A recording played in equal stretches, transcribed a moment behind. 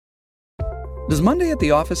Does Monday at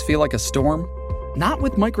the office feel like a storm? Not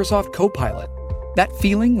with Microsoft Copilot. That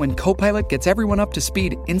feeling when Copilot gets everyone up to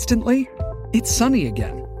speed instantly? It's sunny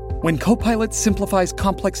again. When Copilot simplifies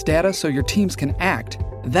complex data so your teams can act,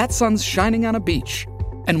 that sun's shining on a beach.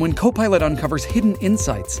 And when Copilot uncovers hidden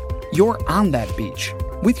insights, you're on that beach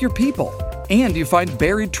with your people, and you find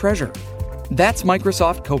buried treasure. That's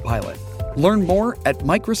Microsoft Copilot. Learn more at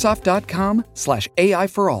Microsoft.com/AI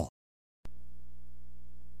for all.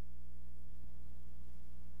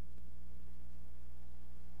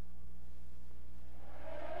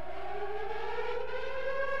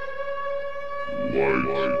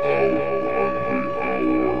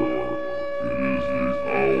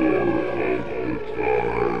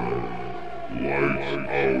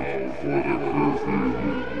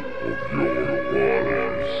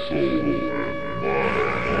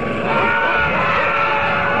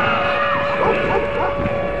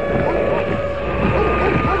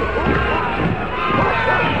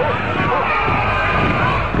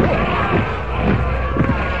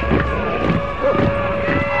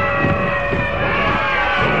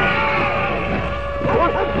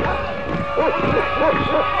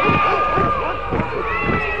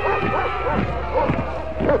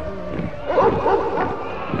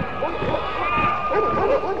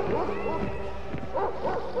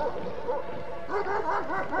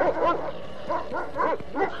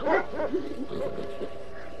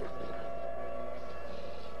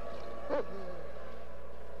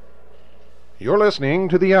 You're listening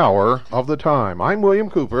to The Hour of the Time. I'm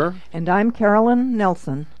William Cooper. And I'm Carolyn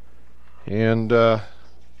Nelson. And right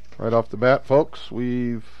off the bat, folks,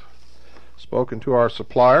 we've spoken to our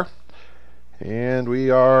supplier, and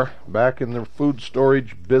we are back in the food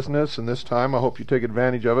storage business, and this time I hope you take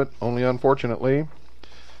advantage of it. Only unfortunately,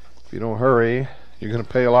 if you don't hurry, you're going to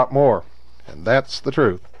pay a lot more, and that's the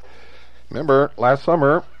truth. Remember, last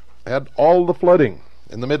summer had all the flooding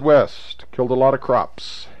in the Midwest, killed a lot of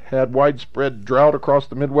crops, had widespread drought across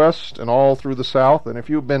the Midwest and all through the South, and if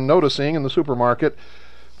you've been noticing in the supermarket,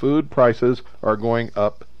 food prices are going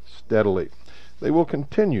up steadily. They will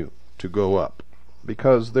continue to go up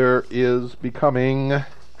because there is becoming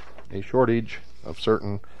a shortage of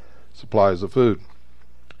certain supplies of food.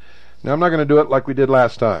 Now, I'm not going to do it like we did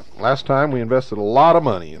last time. Last time we invested a lot of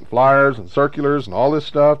money in flyers and circulars and all this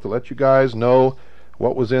stuff to let you guys know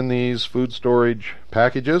what was in these food storage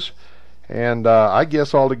packages. And I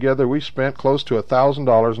guess altogether we spent close to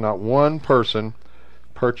 $1,000. Not one person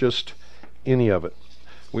purchased any of it.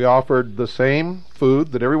 We offered the same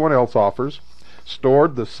food that everyone else offers,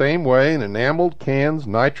 stored the same way in enameled cans,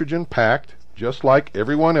 nitrogen packed, just like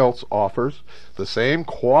everyone else offers, the same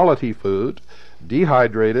quality food,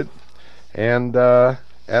 dehydrated, and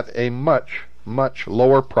at a much, much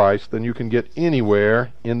lower price than you can get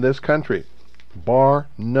anywhere in this country. Bar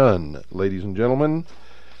none, ladies and gentlemen.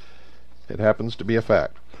 It happens to be a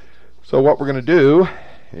fact. So what we're going to do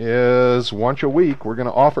is once a week we're going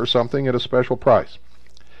to offer something at a special price.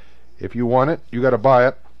 If you want it, you got to buy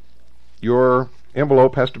it. Your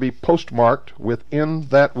envelope has to be postmarked within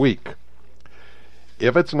that week.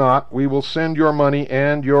 If it's not, we will send your money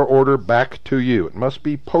and your order back to you. It must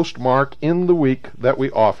be postmarked in the week that we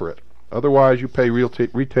offer it. Otherwise, you pay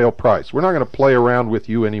retail price. We're not going to play around with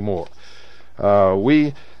you anymore.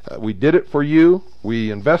 We did it for you.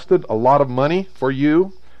 We invested a lot of money for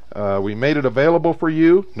you. We made it available for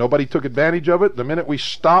you. Nobody took advantage of it. The minute we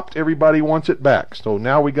stopped, everybody wants it back. So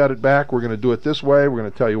now we got it back. We're going to do it this way. We're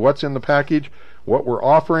going to tell you what's in the package, what we're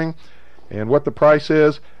offering, and what the price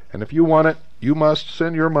is. And if you want it, you must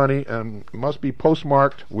send your money and it must be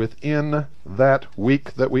postmarked within that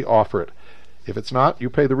week that we offer it. If it's not,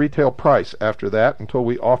 you pay the retail price after that until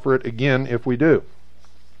we offer it again if we do.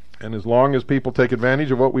 And as long as people take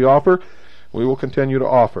advantage of what we offer, we will continue to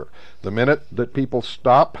offer. The minute that people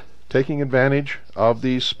stop taking advantage of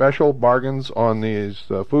these special bargains on these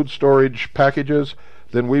food storage packages,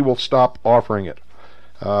 then we will stop offering it.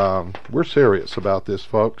 We're serious about this,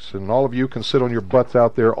 folks, and all of you can sit on your butts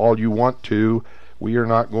out there all you want to. We are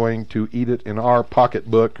not going to eat it in our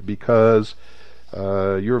pocketbook because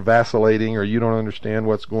you're vacillating or you don't understand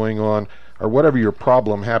what's going on or whatever your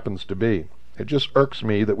problem happens to be. It just irks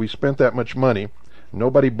me that we spent that much money.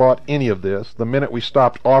 Nobody bought any of this. The minute we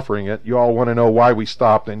stopped offering it, you all want to know why we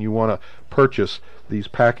stopped and you want to purchase these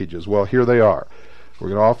packages. Well, here they are. We're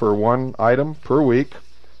going to offer one item per week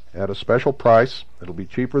at a special price. It'll be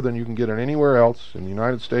cheaper than you can get it anywhere else in the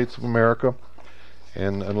United States of America.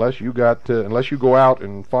 And unless you go out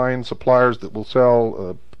and find suppliers that will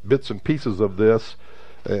sell bits and pieces of this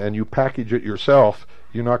and you package it yourself,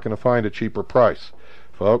 you're not going to find a cheaper price,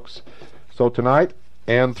 folks. So tonight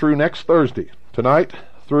and through next Thursday,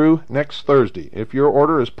 through next Thursday. If your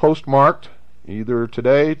order is postmarked, either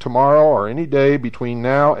today, tomorrow, or any day between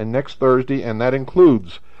now and next Thursday, and that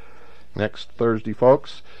includes next Thursday,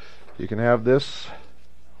 folks, you can have this,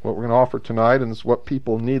 what we're going to offer tonight, and it's what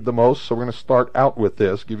people need the most. So we're going to start out with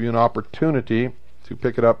this, give you an opportunity to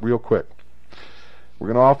pick it up real quick.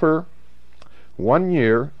 We're going to offer 1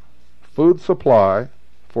 year food supply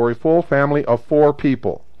for a full family of 4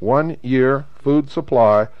 people. 1 year food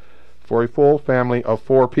supply for a full family of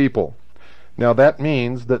 4 people. Now that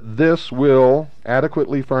means that this will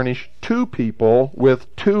adequately furnish 2 people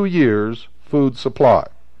with 2 years food supply.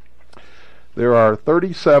 There are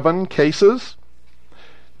 37 cases.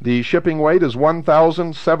 The shipping weight is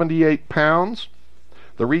 1,078 pounds.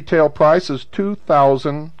 The retail price is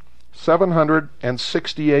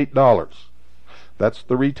 $2,768. That's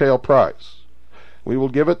the retail price. We will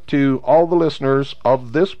give it to all the listeners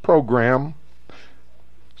of this program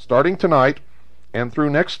starting tonight and through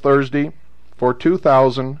next Thursday for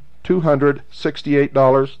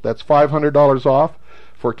 $2,268. That's $500 off.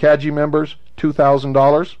 For CAGI members,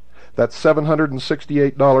 $2,000. That's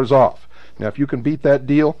 $768 off. Now, if you can beat that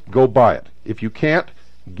deal, go buy it. If you can't,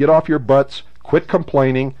 get off your butts, quit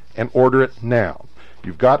complaining, and order it now.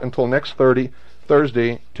 You've got until next Thursday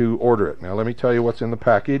to order it. Now, let me tell you what's in the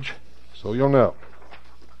package so you'll know.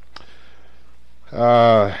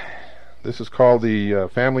 This is called the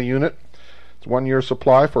family unit. It's 1 year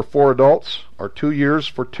supply for 4 adults or 2 years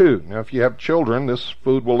for 2. Now, if you have children, this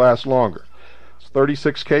food will last longer. It's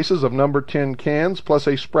 36 cases of number 10 cans plus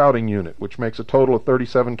a sprouting unit, which makes a total of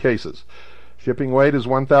 37 cases. Shipping weight is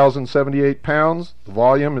 1,078 pounds. The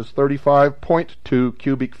volume is 35.2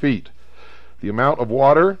 cubic feet. The amount of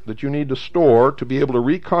water that you need to store to be able to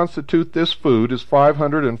reconstitute this food is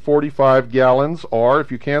 545 gallons, or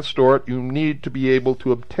if you can't store it, you need to be able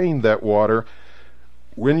to obtain that water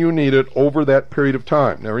when you need it over that period of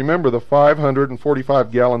time. Now remember, the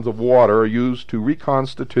 545 gallons of water are used to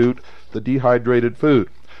reconstitute the dehydrated food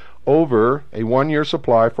over a 1 year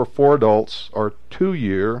supply for 4 adults or 2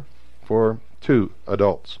 year for 2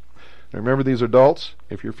 adults. Now remember, these adults,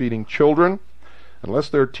 if you're feeding children, unless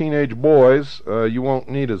they're teenage boys, you won't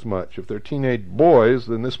need as much. If they're teenage boys,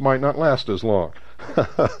 then this might not last as long.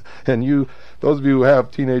 And those of you who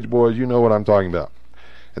have teenage boys, you know what I'm talking about.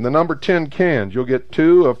 In the number 10 cans, you'll get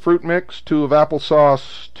 2 of fruit mix, 2 of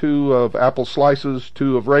applesauce, 2 of apple slices,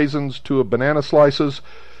 2 of raisins, 2 of banana slices,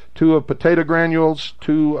 2 of potato granules,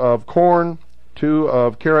 2 of corn, 2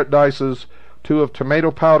 of carrot dices, 2 of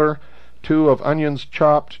tomato powder, 2 of onions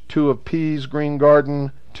chopped, 2 of peas, green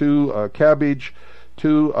garden, 2 cabbage,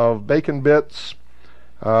 2 of bacon bits,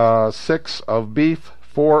 6 of beef,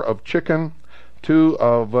 4 of chicken, 2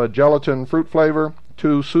 of gelatin fruit flavor,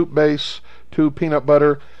 2 soup base, 2 peanut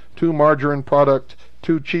butter, 2 margarine product,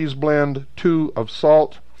 2 cheese blend, 2 of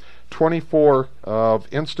salt, 24 of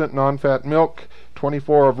instant non-fat milk,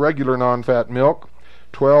 24 of regular non-fat milk,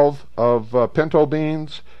 12 of pinto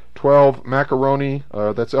beans, 12 macaroni,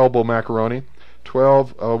 that's elbow macaroni,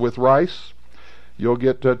 12 with rice. You'll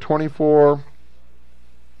get 24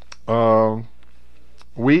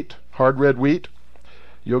 wheat, hard red wheat.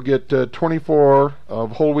 You'll get 24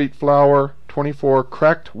 of whole wheat flour, 24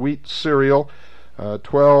 cracked wheat cereal,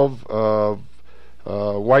 12 of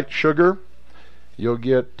white sugar. You'll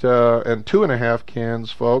get, and 2.5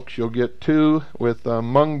 cans, folks. You'll get 2 with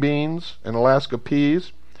mung beans and Alaska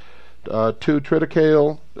peas, 2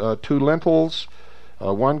 triticale, 2 lentils,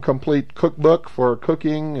 1 complete cookbook for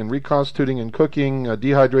cooking and reconstituting and cooking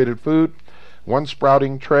dehydrated food, 1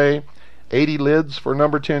 sprouting tray, 80 lids for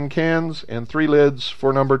number 10 cans, and 3 lids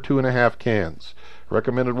for number 2.5 cans.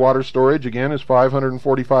 Recommended water storage, again, is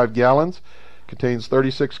 545 gallons. Contains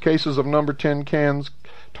 36 cases of number 10 cans,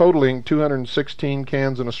 totaling 216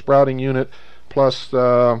 cans in a sprouting unit, plus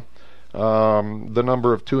the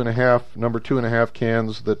number of 2.5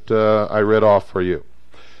 cans that I read off for you.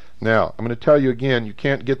 Now, I'm going to tell you again, you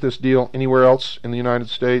can't get this deal anywhere else in the United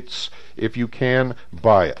States. If you can,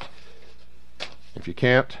 buy it. If you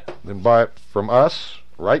can't, then buy it from us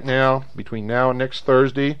right now, between now and next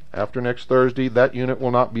Thursday. After next Thursday, that unit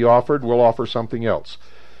will not be offered. We'll offer something else.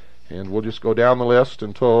 And we'll just go down the list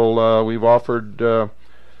until we've offered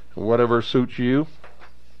whatever suits you.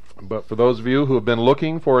 But for those of you who have been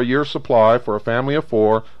looking for a year's supply for a family of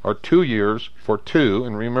 4, or 2 years for 2,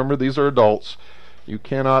 and remember these are adults, you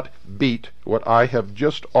cannot beat what I have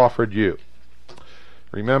just offered you.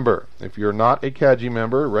 Remember, if you're not a CAGI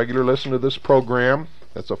member, regular listener to this program,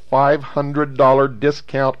 that's a $500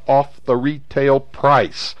 discount off the retail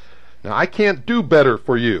price. Now, I can't do better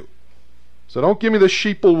for you. So don't give me the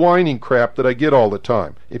sheeple whining crap that I get all the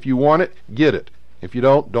time. If you want it, get it. If you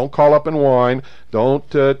don't call up and whine. Don't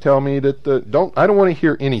tell me that I don't want to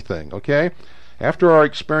hear anything, okay? After our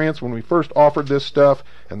experience when we first offered this stuff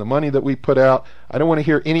and the money that we put out, I don't want to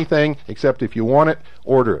hear anything except if you want it,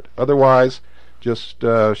 order it. Otherwise, just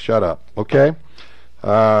shut up, okay?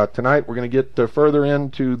 Tonight we're going to get further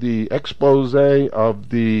into the expose of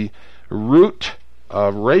the root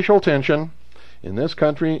of racial tension in this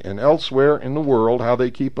country and elsewhere in the world, how they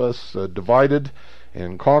keep us divided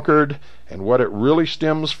and conquered, and what it really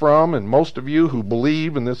stems from. And most of you who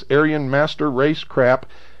believe in this Aryan master race crap,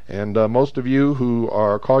 and most of you who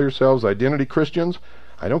call yourselves identity Christians,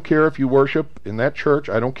 I don't care if you worship in that church.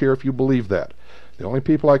 I don't care if you believe that. The only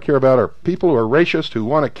people I care about are people who are racist, who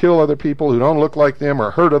want to kill other people who don't look like them,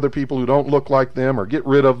 or hurt other people who don't look like them, or get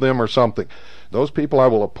rid of them or something. Those people I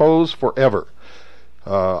will oppose forever.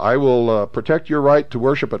 I will protect your right to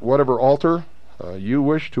worship at whatever altar you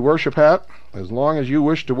wish to worship at, as long as you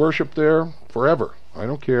wish to worship there forever. I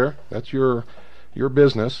don't care. That's your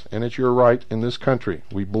business, and it's your right in this country.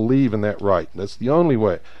 We believe in that right. That's the only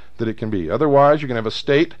way that it can be. Otherwise, you're going to have a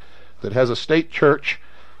state that has a state church,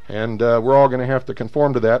 and we're all going to have to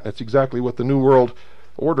conform to that. That's exactly what the New World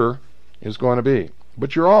Order is going to be.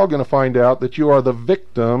 But you're all going to find out that you are the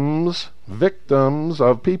victims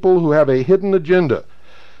of people who have a hidden agenda.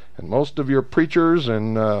 And most of your preachers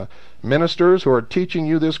and ministers who are teaching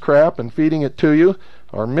you this crap and feeding it to you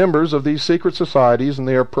are members of these secret societies, and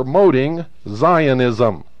they are promoting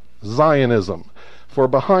Zionism. Zionism. For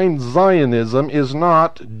behind Zionism is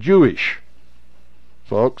not Jewish.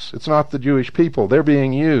 Folks, it's not the Jewish people. They're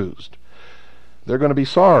being used. They're going to be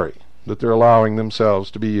sorry that they're allowing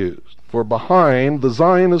themselves to be used. For behind the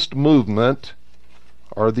Zionist movement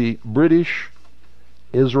are the British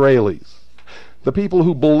Israelis. The people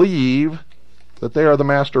who believe that they are the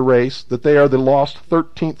master race, that they are the lost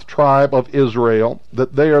 13th tribe of Israel,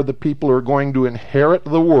 that they are the people who are going to inherit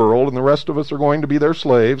the world, and the rest of us are going to be their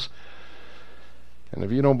slaves. And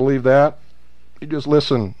if you don't believe that, you just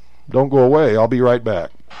listen. Don't go away. I'll be right back.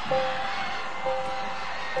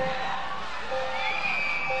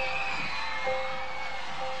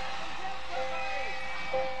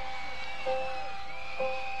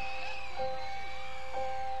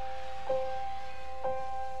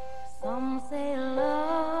 Some say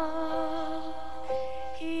love,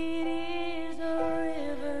 it is a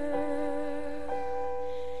river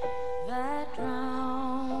that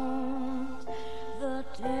drowns the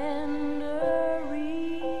tender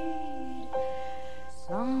reed.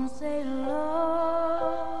 Some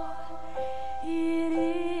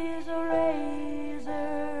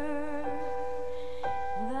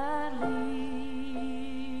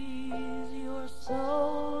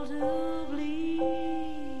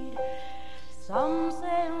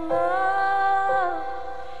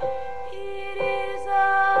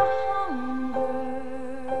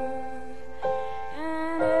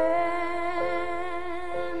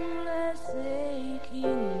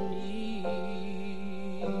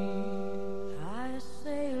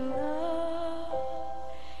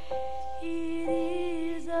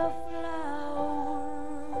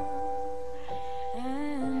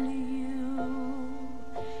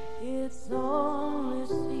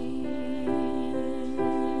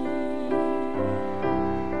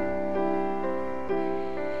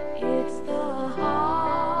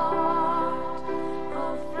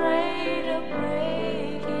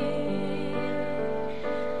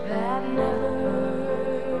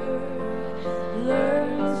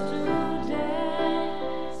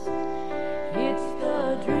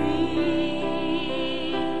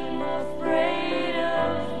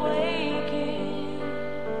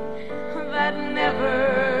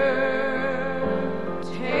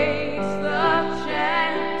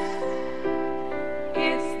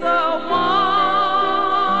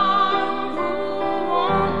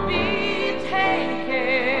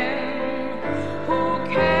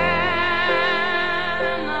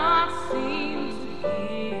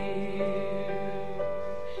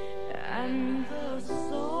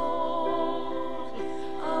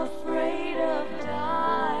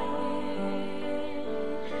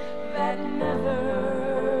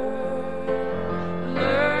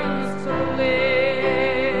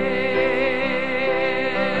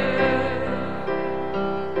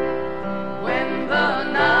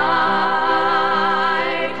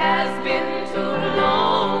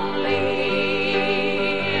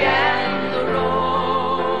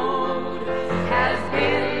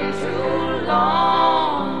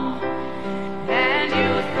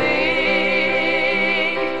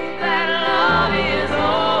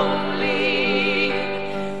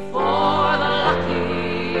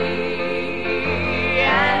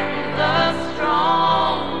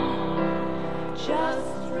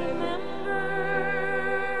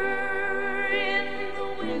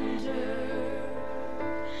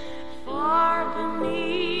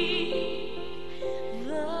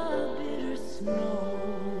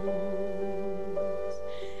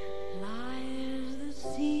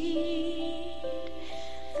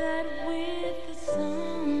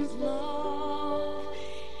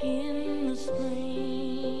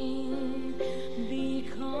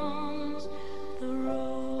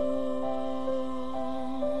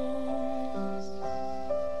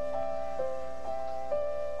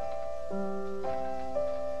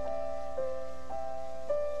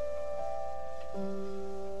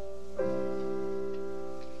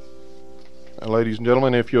ladies and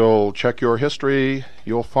gentlemen, if you'll check your history,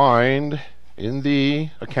 you'll find in the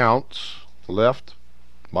accounts left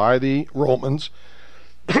by the Romans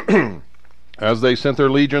as they sent their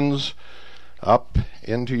legions up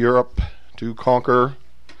into Europe to conquer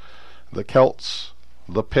the Celts,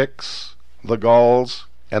 the Picts, the Gauls,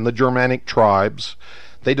 and the Germanic tribes,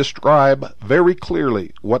 they describe very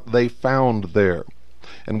clearly what they found there.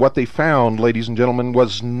 And what they found, ladies and gentlemen,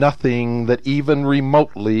 was nothing that even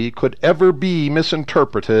remotely could ever be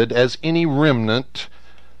misinterpreted as any remnant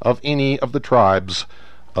of any of the tribes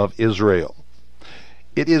of Israel.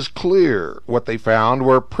 It is clear what they found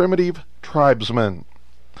were primitive tribesmen.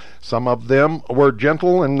 Some of them were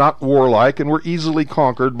gentle and not warlike and were easily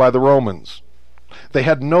conquered by the Romans. They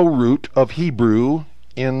had no root of Hebrew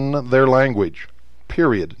in their language.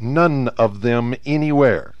 Period. None of them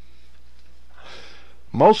anywhere.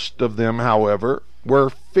 Most of them, however, were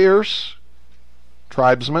fierce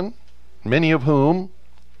tribesmen, many of whom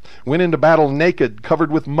went into battle naked,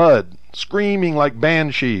 covered with mud, screaming like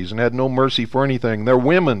banshees, and had no mercy for anything. Their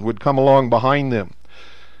women would come along behind them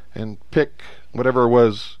and pick whatever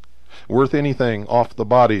was worth anything off the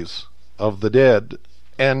bodies of the dead,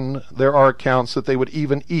 and there are accounts that they would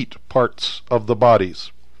even eat parts of the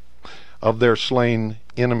bodies of their slain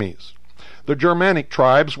enemies. The Germanic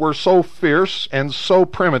tribes were so fierce and so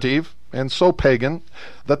primitive and so pagan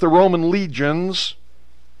that the Roman legions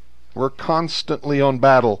were constantly on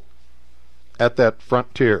battle at that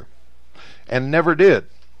frontier and never did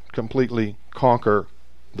completely conquer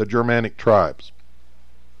the Germanic tribes.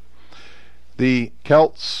 The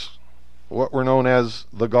Celts, what were known as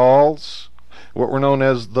the Gauls, what were known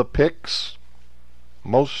as the Picts,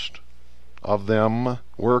 most of them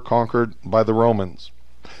were conquered by the Romans.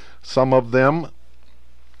 Some of them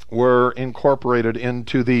were incorporated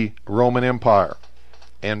into the Roman Empire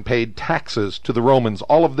and paid taxes to the Romans.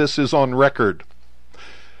 All of this is on record.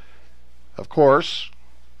 Of course,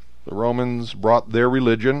 the Romans brought their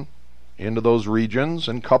religion into those regions,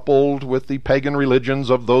 and coupled with the pagan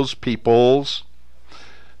religions of those peoples,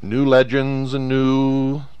 new legends and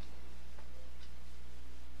new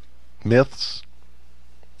myths,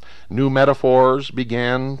 new metaphors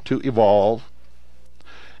began to evolve.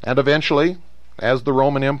 And eventually, as the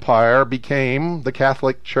Roman Empire became the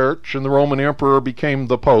Catholic Church and the Roman Emperor became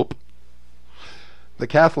the Pope, the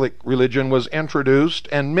Catholic religion was introduced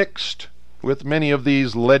and mixed with many of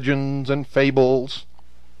these legends and fables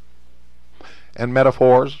and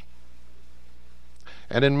metaphors.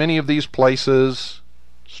 And in many of these places,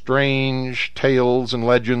 strange tales and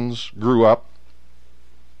legends grew up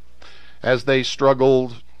as they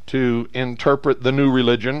struggled to interpret the new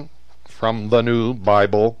religion from the new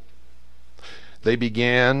Bible. They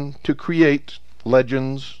began to create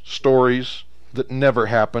legends, stories that never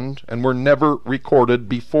happened and were never recorded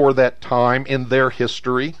before that time in their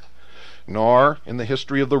history, nor in the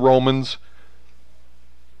history of the Romans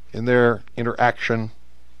in their interaction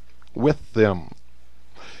with them.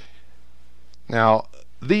 Now,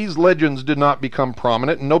 these legends did not become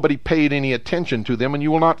prominent, and nobody paid any attention to them, and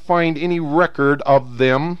you will not find any record of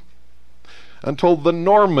them until the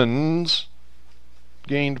Normans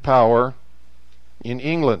gained power in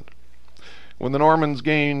England. When the Normans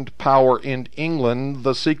gained power in England,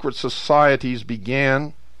 the secret societies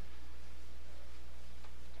began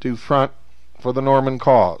to front for the Norman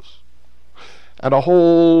cause. And a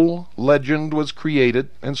whole legend was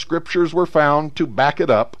created, and scriptures were found to back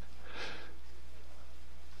it up,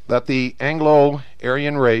 that the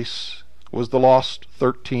Anglo-Aryan race was the lost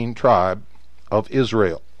 13 tribe of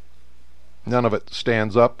Israel. None of it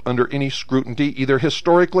stands up under any scrutiny, either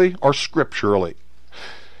historically or scripturally.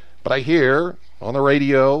 But I hear on the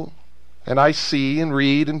radio, and I see and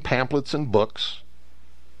read in pamphlets and books,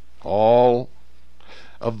 all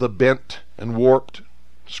of the bent and warped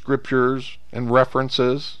scriptures and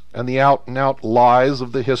references and the out-and-out lies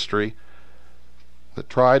of the history that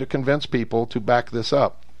try to convince people to back this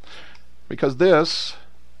up. Because this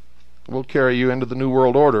will carry you into the New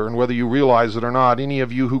World Order, and whether you realize it or not, any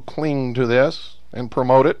of you who cling to this and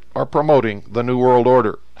promote it are promoting the New World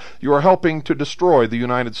Order. You are helping to destroy the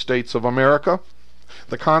United States of America,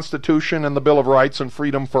 the Constitution and the Bill of Rights and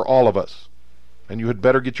freedom for all of us. And you had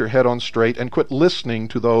better get your head on straight and quit listening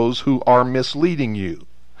to those who are misleading you.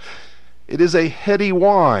 It is a heady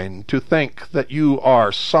whine to think that you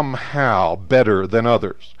are somehow better than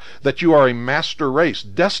others, that you are a master race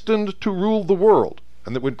destined to rule the world,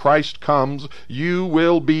 and that when Christ comes, you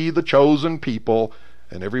will be the chosen people,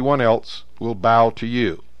 and everyone else will bow to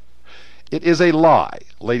you. It is a lie,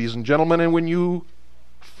 ladies and gentlemen, and when you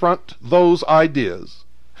front those ideas,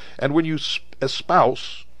 and when you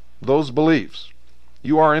espouse those beliefs,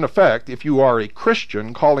 you are in effect, if you are a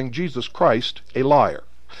Christian, calling Jesus Christ a liar.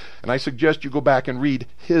 And I suggest you go back and read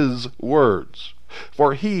his words.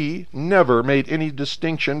 For he never made any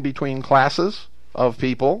distinction between classes of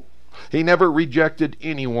people. He never rejected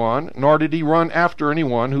anyone, nor did he run after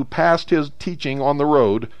anyone who passed his teaching on the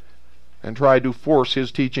road and tried to force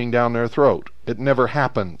his teaching down their throat. It never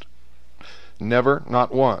happened. Never,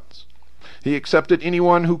 not once. He accepted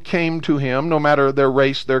anyone who came to him, no matter their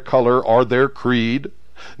race, their color, or their creed.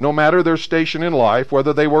 No matter their station in life,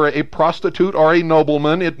 whether they were a prostitute or a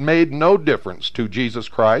nobleman, it made no difference to Jesus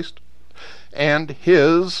Christ. And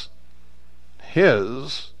his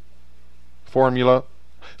formula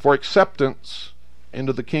for acceptance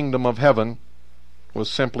into the kingdom of heaven was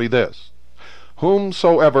simply this: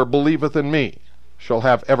 whomsoever believeth in me shall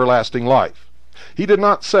have everlasting life. He did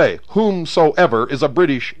not say, whomsoever is a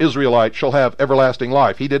British Israelite shall have everlasting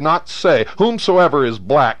life. He did not say, whomsoever is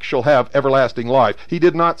black shall have everlasting life. He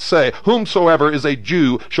did not say, whomsoever is a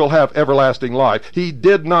Jew shall have everlasting life. He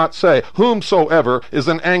did not say, whomsoever is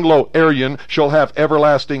an Anglo-Aryan shall have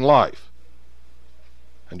everlasting life.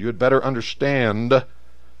 And you had better understand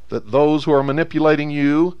that those who are manipulating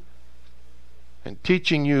you and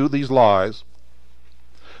teaching you these lies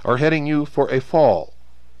are heading you for a fall.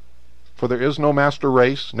 For there is no master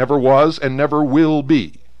race, never was, and never will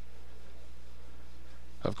be.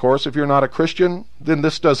 Of course, if you're not a Christian, then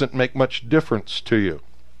this doesn't make much difference to you.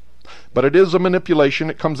 But it is a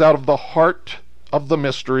manipulation. It comes out of the heart of the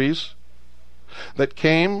mysteries that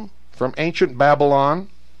came from ancient Babylon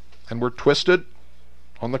and were twisted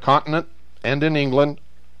on the continent and in England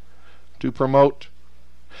to promote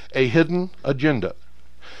a hidden agenda.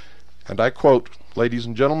 And I quote, ladies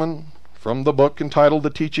and gentlemen, from the book entitled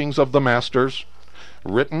The Teachings of the Masters,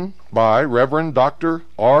 written by Reverend Dr.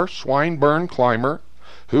 R. Swinburne Clymer,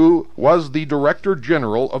 who was the Director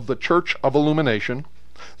General of the Church of Illumination,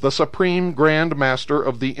 the Supreme Grand Master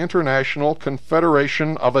of the International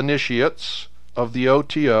Confederation of Initiates, of the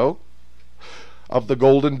OTO, of the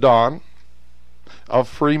Golden Dawn, of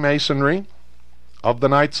Freemasonry, of the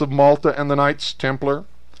Knights of Malta and the Knights Templar,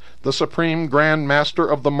 the Supreme Grand Master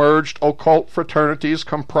of the merged occult fraternities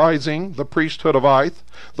comprising the Priesthood of Ith,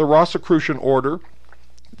 the Rosicrucian Order,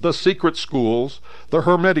 the Secret Schools, the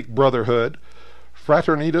Hermetic Brotherhood,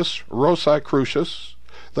 Fraternitas Rosicrucius,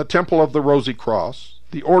 the Temple of the Rosy Cross,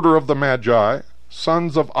 the Order of the Magi,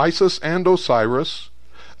 Sons of Isis and Osiris,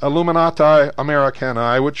 Illuminati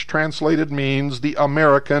Americani, which translated means the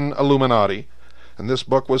American Illuminati. And this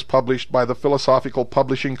book was published by the Philosophical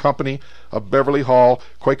Publishing Company of Beverly Hall,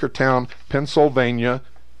 Quakertown, Pennsylvania,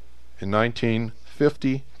 in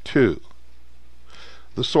 1952.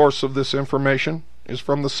 The source of this information is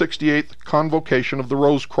from the 68th Convocation of the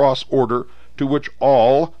Rose Cross Order, to which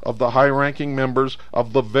all of the high-ranking members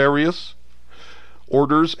of the various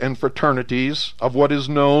orders and fraternities of what is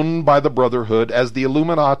known by the Brotherhood as the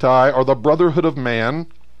Illuminati or the Brotherhood of Man,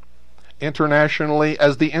 internationally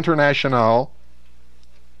as the Internationale,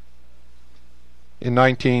 in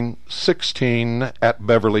 1916 at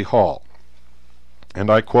Beverly Hall.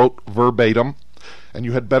 And I quote verbatim, and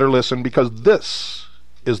you had better listen because this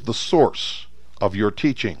is the source of your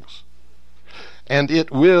teachings. And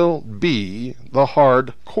it will be the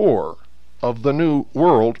hard core of the New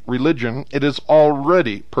World religion. It is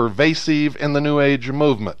already pervasive in the New Age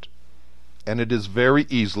movement, and it is very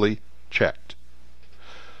easily checked.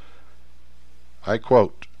 I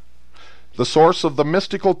quote, "The source of the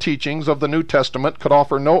mystical teachings of the New Testament could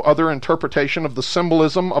offer no other interpretation of the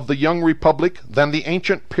symbolism of the young republic than the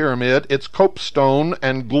ancient pyramid, its copestone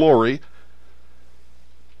and glory,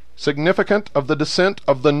 significant of the descent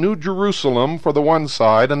of the New Jerusalem for the one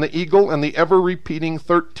side, and the eagle and the ever-repeating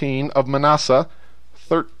 13 of Manasseh,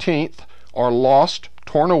 13th, or lost,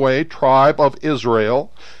 torn away tribe of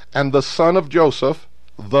Israel, and the son of Joseph,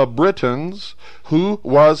 the Britons, who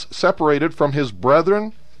was separated from his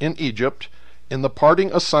brethren in Egypt, in the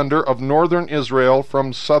parting asunder of northern Israel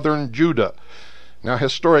from southern Judah." Now,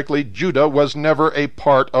 historically, Judah was never a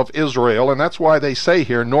part of Israel, and that's why they say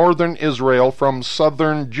here, northern Israel from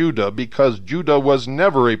southern Judah, because Judah was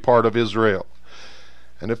never a part of Israel.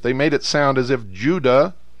 And if they made it sound as if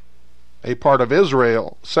Judah, a part of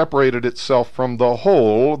Israel, separated itself from the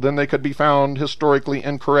whole, then they could be found historically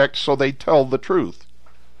incorrect, so they tell the truth.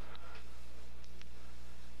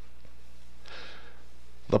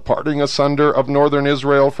 The parting asunder of northern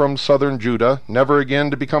Israel from southern Judah, never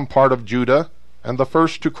again to become part of Judah, and the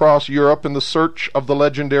first to cross Europe in the search of the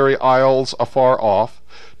legendary isles afar off,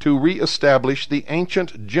 to re-establish the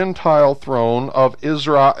ancient Gentile throne of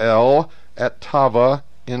Israel at Tava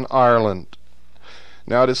in Ireland.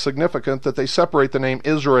 Now it is significant that they separate the name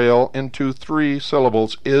Israel into 3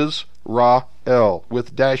 syllables, Is-Ra-El,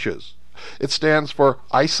 with dashes. It stands for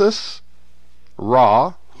Isis,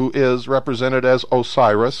 Ra, who is represented as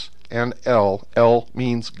Osiris, and El. El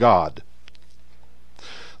means God.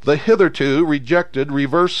 The hitherto rejected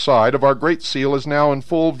reverse side of our Great Seal is now in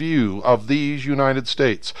full view of these United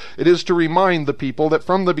States. It is to remind the people that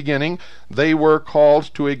from the beginning they were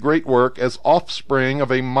called to a great work as offspring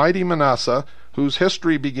of a mighty Manasseh, whose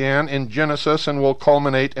history began in Genesis and will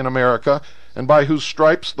culminate in America, and by whose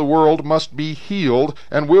stripes the world must be healed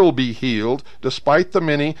and will be healed, despite the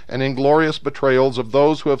many and inglorious betrayals of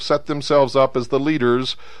those who have set themselves up as the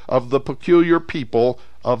leaders of the peculiar people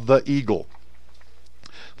of the eagle.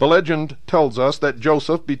 The legend tells us that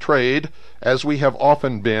Joseph, betrayed, as we have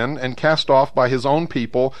often been, and cast off by his own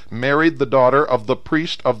people, married the daughter of the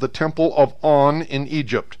priest of the temple of On in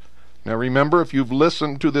Egypt. Now remember, if you've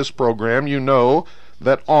listened to this program, you know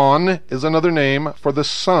that On is another name for the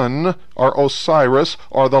sun, or Osiris,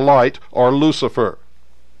 or the light, or Lucifer.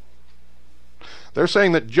 They're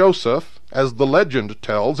saying that Joseph, as the legend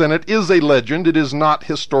tells, and it is a legend, it is not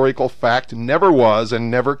historical fact, never was and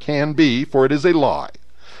never can be, for it is a lie.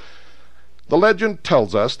 The legend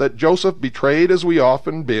tells us that Joseph, betrayed as we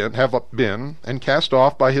often have been, and cast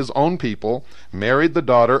off by his own people, married the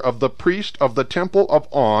daughter of the priest of the temple of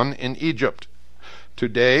On in Egypt.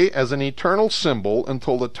 Today, as an eternal symbol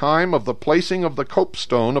until the time of the placing of the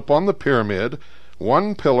copestone upon the pyramid,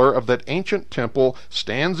 one pillar of that ancient temple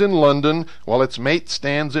stands in London while its mate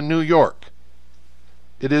stands in New York.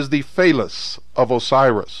 It is the phallus of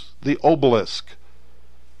Osiris, the obelisk.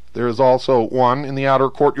 There is also one in the outer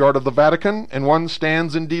courtyard of the Vatican, and one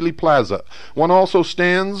stands in Dealey Plaza. One also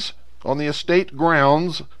stands on the estate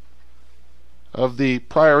grounds of the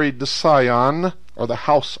Priory de Sion, or the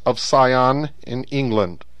House of Sion in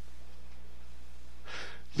England.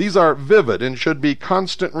 These are vivid and should be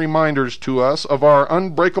constant reminders to us of our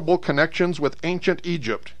unbreakable connections with ancient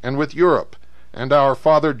Egypt and with Europe, and our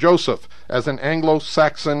father Joseph as an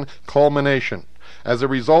Anglo-Saxon culmination. As a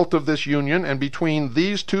result of this union, and between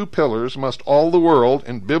these 2 pillars, must all the world,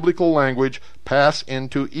 in biblical language, pass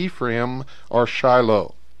into Ephraim or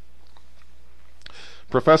Shiloh.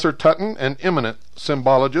 Professor Tutton, an eminent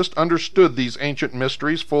symbologist, understood these ancient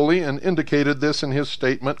mysteries fully and indicated this in his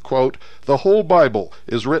statement, quote, "The whole Bible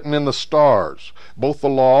is written in the stars, both the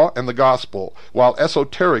law and the gospel, while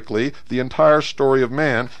esoterically the entire story of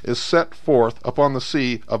man is set forth upon the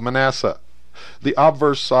sea of Manasseh. The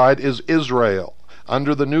obverse side is Israel,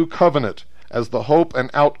 under the new covenant. As the hope and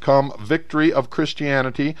outcome victory of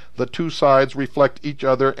Christianity, the 2 sides reflect each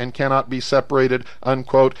other and cannot be separated,"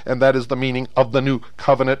 unquote, and that is the meaning of the new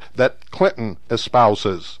covenant that Clinton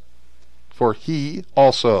espouses. For he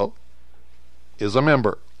also is a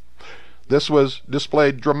member. This was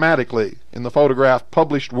displayed dramatically in the photograph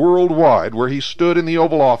published worldwide where he stood in the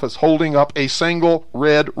Oval Office holding up a single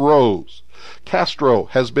red rose. Castro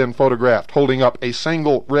has been photographed holding up a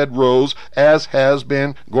single red rose, as has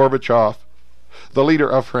been Gorbachev, the leader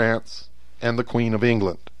of France, and the Queen of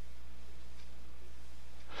England.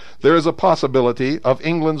 There is a possibility of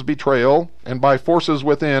England's betrayal, and by forces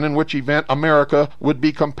within, in which event America would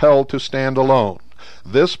be compelled to stand alone.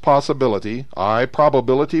 This possibility,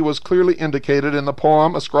 probability, was clearly indicated in the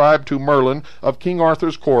poem ascribed to Merlin of King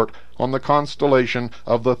Arthur's court on the constellation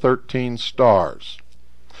of the 13 stars.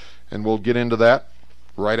 And we'll get into that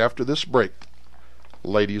right after this break.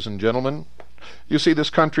 Ladies and gentlemen, you see, this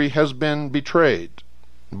country has been betrayed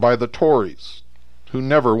by the Tories, who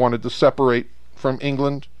never wanted to separate from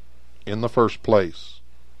England in the first place.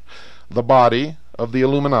 The body of the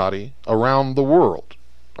Illuminati around the world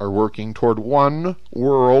are working toward one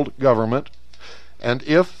world government, and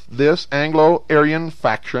if this Anglo-Aryan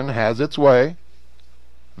faction has its way,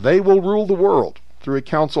 they will rule the world through a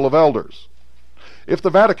council of elders. If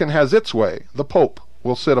the Vatican has its way, the Pope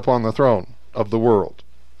will sit upon the throne of the world.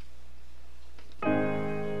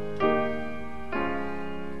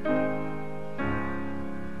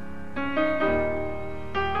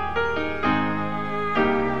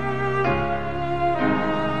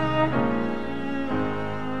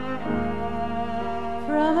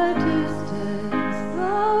 From a distance,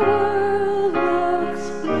 the world looks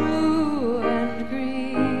blue and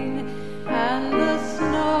green, and the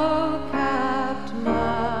snow-capped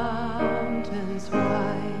mountains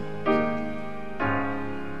white.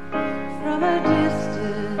 From a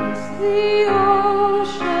distance, the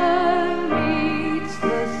ocean meets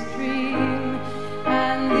the stream,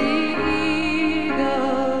 and the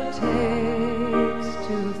eagle takes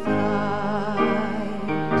to flight.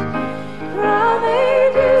 From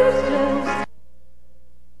a distance,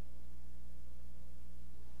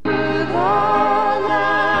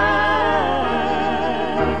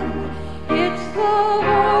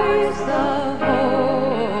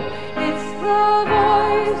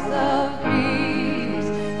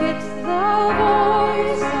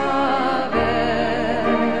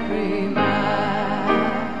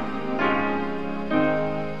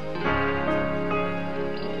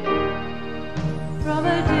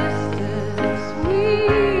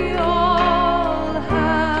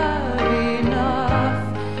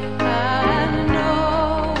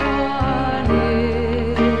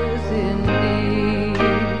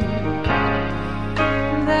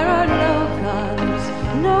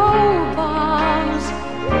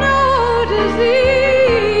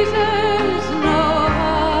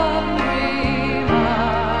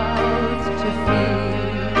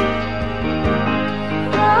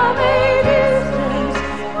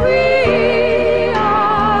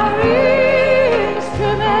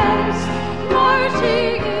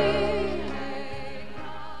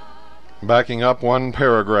 Backing up one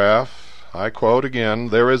paragraph, I quote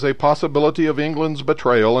again, "There is a possibility of England's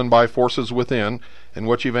betrayal and by forces within, in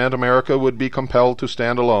which event America would be compelled to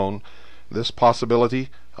stand alone. This possibility,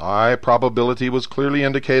 aye, probability, was clearly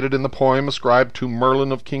indicated in the poem ascribed to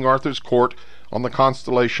Merlin of King Arthur's court on the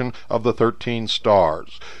constellation of the 13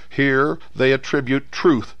 stars. Here they attribute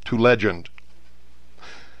truth to legend.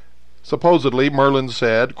 Supposedly Merlin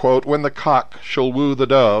said, quote, 'When the cock shall woo the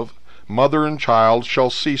dove, mother and child shall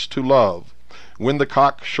cease to love. When the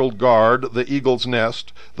cock shall guard the eagle's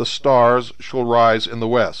nest, the stars shall rise in the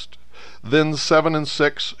west. Then 7 and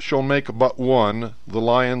 6 shall make but one, the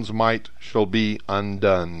lion's might shall be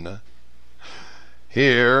undone.'"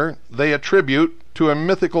 Here they attribute to a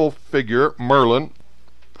mythical figure, Merlin,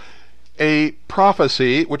 a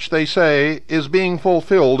prophecy which they say is being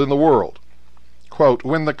fulfilled in the world. Quote,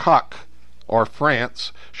 "When the cock, or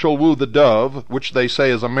France, shall woo the dove, which they say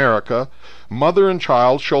is America, mother and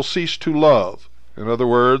child shall cease to love." In other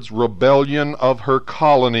words, rebellion of her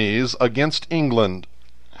colonies against England.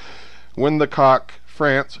 "When the cock,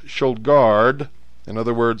 France, shall guard," in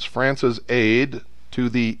other words, France's aid to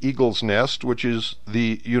the eagle's nest, which is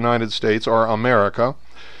the United States or America,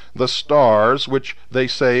 "the stars, which they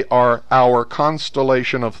say are our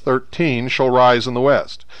constellation of 13, shall rise in the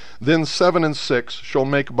west. Then 7 and 6 shall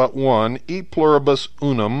make but one, e pluribus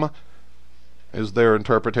unum," is their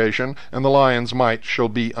interpretation, "and the lion's might shall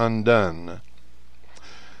be undone."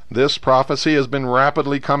 This prophecy has been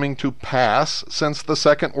rapidly coming to pass since the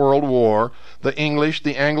Second World War. The English,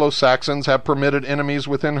 the Anglo-Saxons, have permitted enemies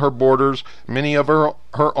within her borders, many of her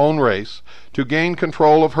own race, to gain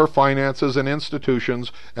control of her finances and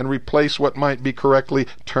institutions and replace what might be correctly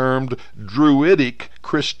termed Druidic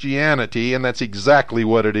Christianity, and that's exactly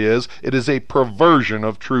what it is. It is a perversion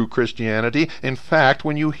of true Christianity. In fact,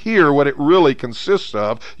 when you hear what it really consists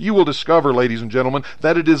of, you will discover, ladies and gentlemen,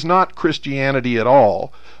 that it is not Christianity at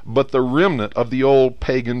all, but the remnant of the old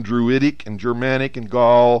pagan Druidic and Germanic and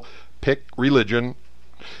Gaul-Pict religion,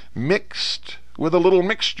 mixed with a little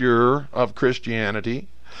mixture of Christianity,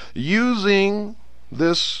 using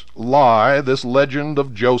this lie, this legend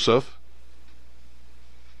of Joseph,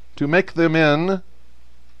 to make them in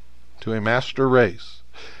to a master race.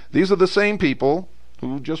 These are the same people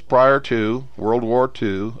who just prior to World War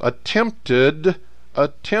II attempted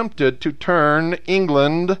to turn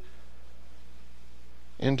England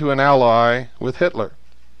into an ally with Hitler.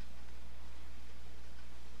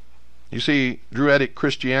 You see, Druidic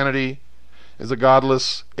Christianity is a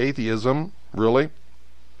godless atheism, really.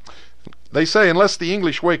 They say, unless the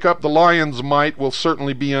English wake up, the lion's might will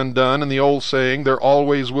certainly be undone, and the old saying, "there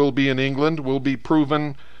always will be in England," will be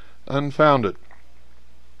proven unfounded.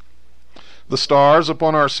 The stars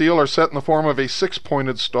upon our seal are set in the form of a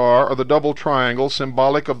 6-pointed star, or the double triangle,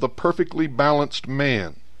 symbolic of the perfectly balanced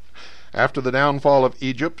man. After the downfall of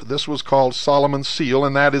Egypt, this was called Solomon's seal,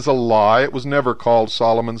 and that is a lie. It was never called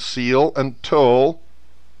Solomon's seal until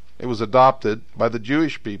it was adopted by the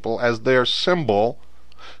Jewish people as their symbol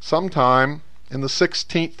sometime in the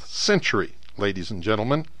 16th century, ladies and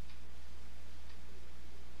gentlemen.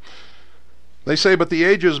 They say, but the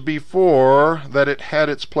ages before that it had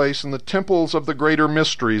its place in the temples of the greater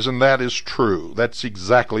mysteries, and that is true. That's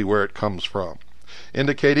exactly where it comes from,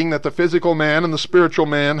 indicating that the physical man and the spiritual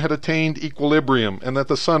man had attained equilibrium, and that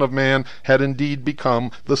the Son of Man had indeed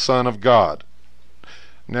become the Son of God.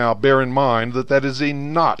 Now, bear in mind that that is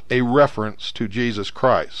not a reference to Jesus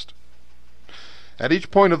Christ. At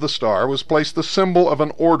each point of the star was placed the symbol of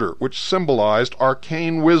an order, which symbolized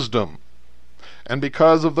arcane wisdom. And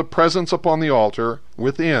because of the presence upon the altar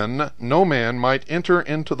within, no man might enter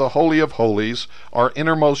into the Holy of Holies, our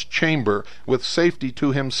innermost chamber, with safety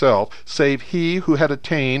to himself, save he who had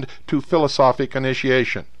attained to philosophic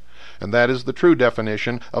initiation. And that is the true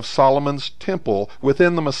definition of Solomon's temple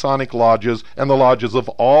within the Masonic lodges and the lodges of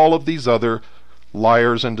all of these other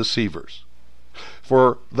liars and deceivers.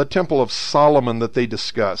 For the Temple of Solomon that they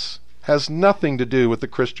discuss has nothing to do with the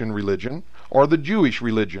Christian religion or the Jewish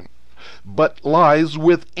religion, but lies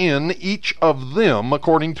within each of them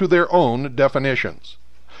according to their own definitions.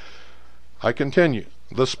 I continue.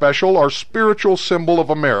 The special or spiritual symbol of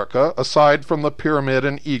America, aside from the pyramid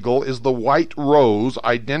and eagle, is the white rose,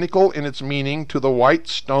 identical in its meaning to the white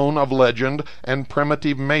stone of legend and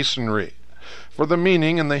primitive masonry. For the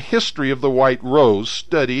meaning and the history of the white rose,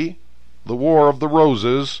 study the War of the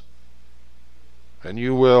Roses, and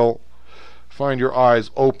you will find your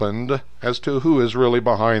eyes opened as to who is really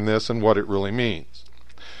behind this and what it really means.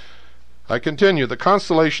 I continue. The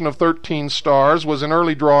constellation of 13 stars was in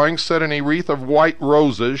early drawings set in a wreath of white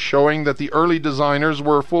roses, showing that the early designers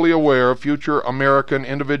were fully aware of future American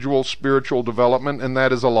individual spiritual development, and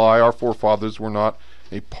that is a lie. Our forefathers were not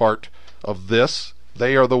a part of this.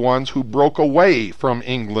 They are the ones who broke away from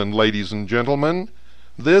England, ladies and gentlemen.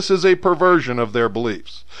 This is a perversion of their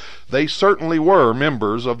beliefs. They certainly were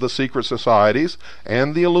members of the secret societies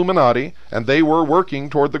and the Illuminati, and they were working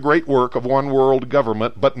toward the great work of one world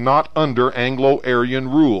government, but not under Anglo-Aryan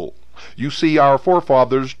rule. You see, our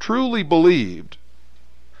forefathers truly believed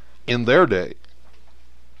in their day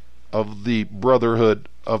of the brotherhood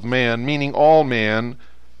of man, meaning all man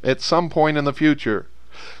at some point in the future,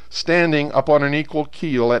 standing upon an equal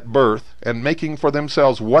keel at birth and making for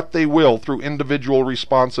themselves what they will through individual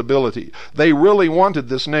responsibility. They really wanted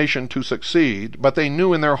this nation to succeed, but they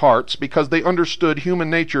knew in their hearts, because they understood human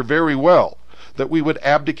nature very well, that we would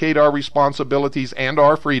abdicate our responsibilities and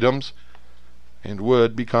our freedoms and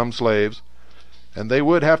would become slaves, and they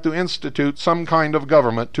would have to institute some kind of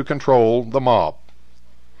government to control the mob.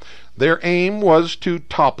 Their aim was to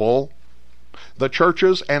topple the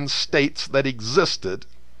churches and states that existed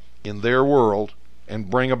in their world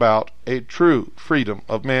and bring about a true freedom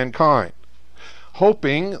of mankind,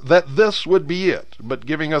 hoping that this would be it, but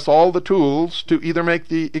giving us all the tools to either make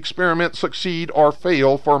the experiment succeed or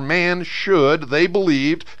fail, for man should, they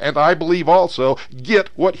believed, and I believe also, get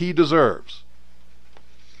what he deserves.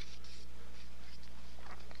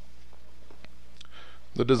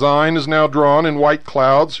 The design is now drawn in white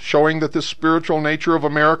clouds, showing that this spiritual nature of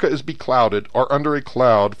America is beclouded, or under a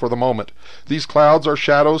cloud for the moment. These clouds are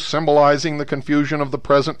shadows symbolizing the confusion of the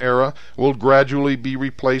present era, will gradually be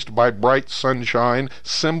replaced by bright sunshine,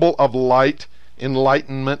 symbol of light,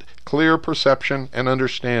 enlightenment, clear perception, and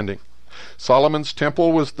understanding. Solomon's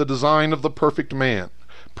temple was the design of the perfect man.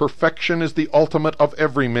 Perfection is the ultimate of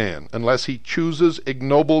every man, unless he chooses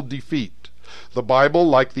ignoble defeat. The Bible,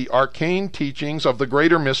 like the arcane teachings of the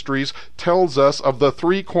greater mysteries, tells us of the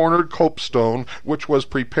three-cornered copestone which was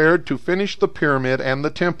prepared to finish the pyramid and the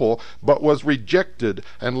temple, but was rejected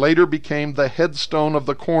and later became the headstone of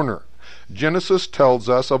the corner. Genesis tells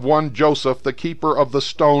us of one Joseph, the keeper of the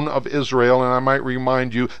stone of Israel, and I might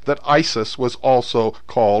remind you that Isis was also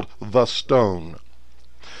called the stone.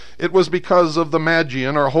 It was because of the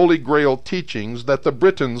Magian or Holy Grail teachings that the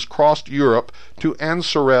Britons crossed Europe to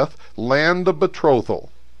Ansareth, land of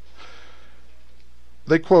betrothal.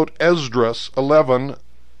 They quote Esdras 11-13.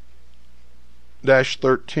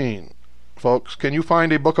 Folks, can you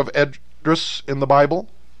find a book of Esdras in the Bible?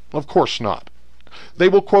 Of course not. They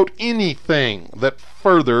will quote anything that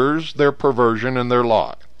furthers their perversion and their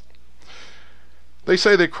lie. They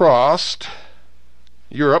say they crossed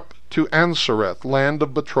Europe to Ansareth, land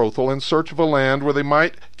of betrothal, in search of a land where they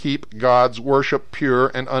might keep God's worship pure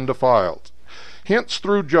and undefiled. Hence,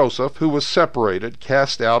 through Joseph, who was separated,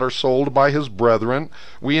 cast out, or sold by his brethren,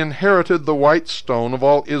 we inherited the white stone of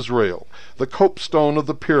all Israel, the copestone of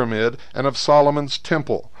the pyramid and of Solomon's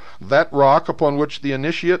temple, that rock upon which the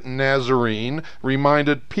initiate Nazarene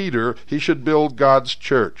reminded Peter he should build God's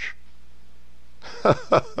church.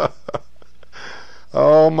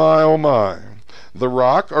 Oh my, oh my. The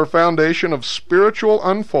rock or foundation of spiritual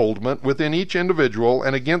unfoldment within each individual,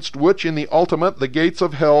 and against which in the ultimate the gates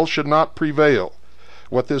of hell should not prevail.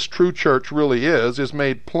 What this true church really is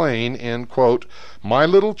made plain in, quote, "My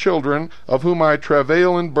little children, of whom I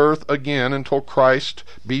travail in birth again until Christ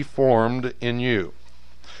be formed in you."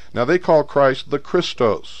 Now they call Christ the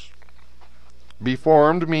Christos. Be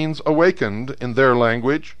formed means awakened in their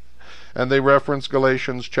language, and they reference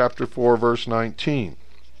Galatians chapter 4, verse 19.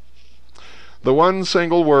 The one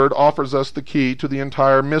single word offers us the key to the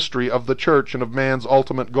entire mystery of the church and of man's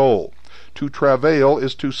ultimate goal. To travail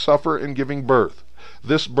is to suffer in giving birth.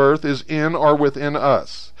 This birth is in or within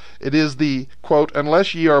us. It is the, quote,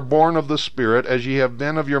 "Unless ye are born of the Spirit, as ye have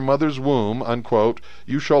been of your mother's womb," unquote,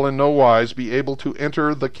 you shall in no wise be able to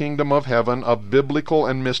enter the kingdom of heaven of biblical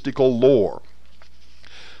and mystical lore.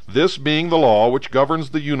 This being the law which governs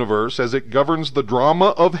the universe as it governs the drama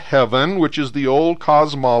of heaven, which is the old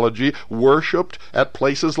cosmology worshipped at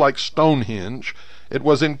places like Stonehenge, it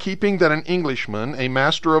was in keeping that an Englishman, a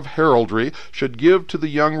master of heraldry, should give to the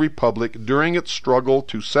young republic during its struggle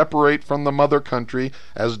to separate from the mother country,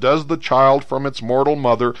 as does the child from its mortal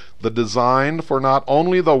mother, the design for not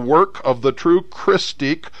only the work of the true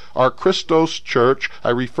Christic or Christos Church, I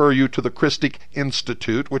refer you to the Christic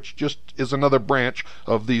Institute, which just is another branch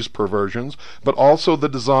of these perversions, but also the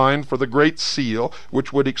design for the Great Seal,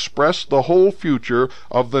 which would express the whole future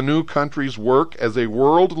of the new country's work as a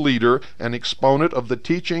world leader and exponent of the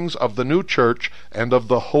teachings of the new church and of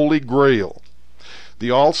the Holy Grail. The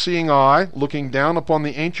all-seeing eye, looking down upon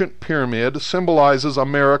the ancient pyramid, symbolizes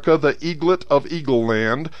America, the eaglet of Eagle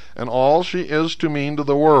Land, and all she is to mean to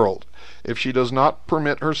the world, if she does not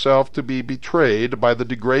permit herself to be betrayed by the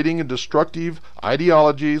degrading and destructive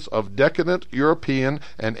ideologies of decadent European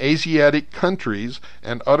and Asiatic countries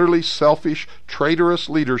and utterly selfish, traitorous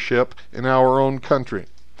leadership in our own country.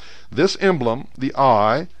 This emblem, the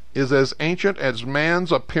eye, is as ancient as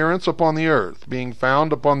man's appearance upon the earth, being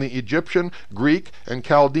found upon the Egyptian, Greek, and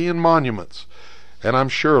Chaldean monuments. And I'm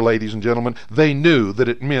sure, ladies and gentlemen, they knew that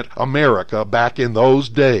it meant America back in those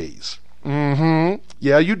days.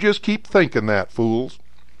 Yeah, you just keep thinking that, fools.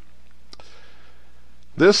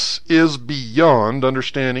 This is beyond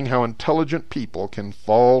understanding how intelligent people can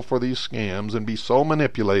fall for these scams and be so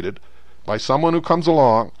manipulated by someone who comes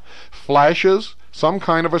along, flashes some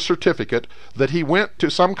kind of a certificate that he went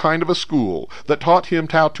to some kind of a school that taught him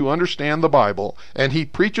how to understand the Bible, and he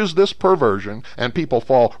preaches this perversion, and people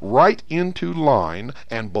fall right into line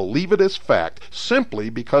and believe it as fact simply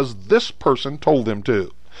because this person told them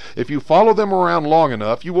to. If you follow them around long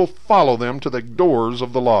enough, you will follow them to the doors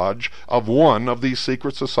of the lodge of one of these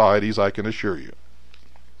secret societies, I can assure you.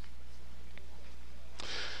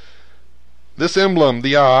 This emblem,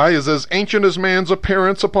 the eye, is as ancient as man's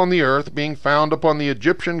appearance upon the earth, being found upon the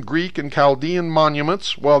Egyptian, Greek, and Chaldean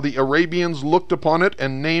monuments, while the Arabians looked upon it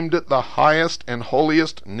and named it the highest and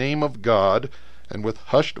holiest name of God, and with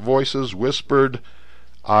hushed voices whispered,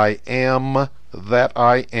 "I am that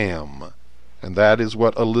I am." And that is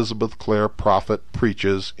what Elizabeth Clare Prophet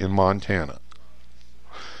preaches in Montana.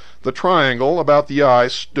 The triangle about the eye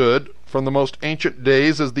stood from the most ancient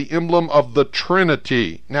days as the emblem of the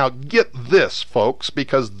Trinity. Now get this, folks,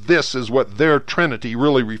 because this is what their Trinity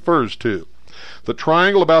really refers to. The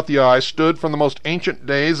triangle about the eye stood from the most ancient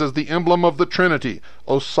days as the emblem of the Trinity: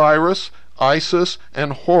 Osiris, Isis,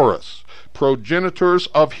 and Horus, progenitors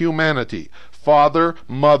of humanity, Father,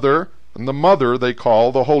 Mother, and the Mother they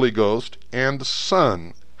call the Holy Ghost, and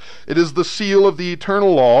Son. It is the seal of the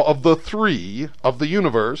eternal law of the three of the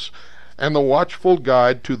universe, and the watchful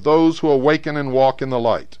guide to those who awaken and walk in the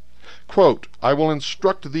light. Quote, "I will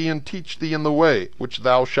instruct thee and teach thee in the way which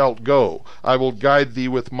thou shalt go. I will guide thee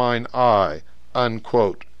with mine eye."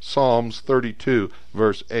 Unquote. Psalms 32,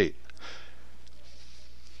 verse 8.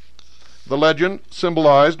 The legend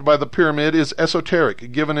symbolized by the pyramid is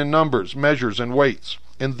esoteric, given in numbers, measures, and weights.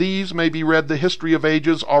 In these may be read the history of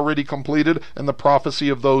ages already completed and the prophecy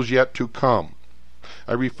of those yet to come.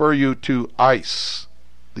 I refer you to ICE,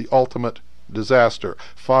 the Ultimate Disaster,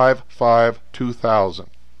 5-5-2000.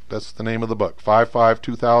 That's the name of the book,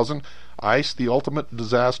 5-5-2000, ICE, the Ultimate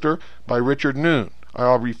Disaster, by Richard Noon.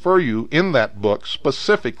 I'll refer you in that book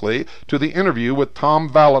specifically to the interview with Tom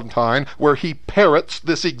Valentine, where he parrots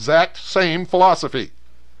this exact same philosophy.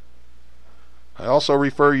 I also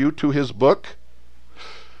refer you to his book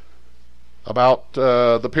about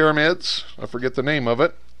the pyramids, I forget the name of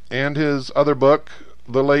it, and his other book,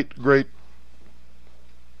 The Life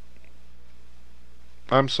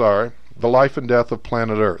and Death of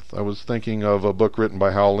Planet Earth. I was thinking of a book written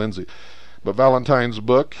by Hal Lindsey. But Valentine's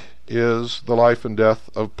book is The Life and Death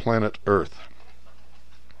of Planet Earth.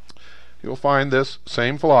 You'll find this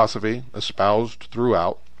same philosophy espoused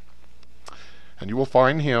throughout, and you will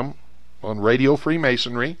find him on Radio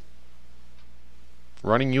Freemasonry,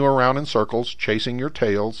 running you around in circles, chasing your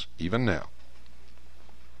tails, even now.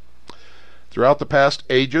 Throughout the past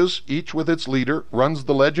ages, each with its leader, runs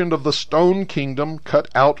the legend of the stone kingdom cut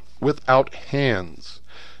out without hands.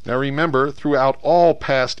 Now remember, throughout all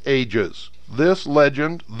past ages, this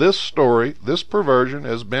legend, this story, this perversion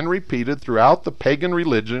has been repeated throughout the pagan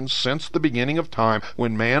religions since the beginning of time,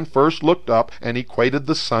 when man first looked up and equated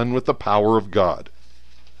the sun with the power of God.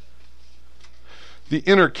 The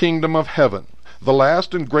inner kingdom of heaven, the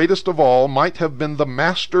last and greatest of all, might have been the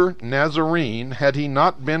Master Nazarene had he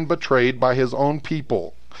not been betrayed by his own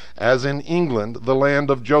people, as in England, the land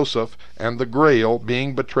of Joseph, and the Grail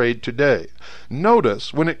being betrayed today.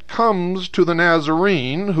 Notice, when it comes to the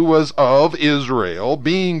Nazarene, who was of Israel,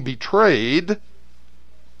 being betrayed,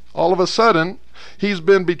 all of a sudden, he's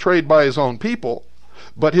been betrayed by his own people,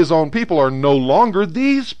 but his own people are no longer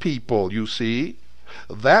these people, you see.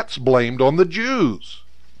 That's blamed on the Jews.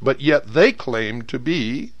 But yet they claim to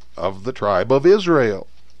be of the tribe of Israel.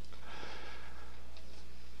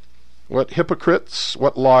 What hypocrites,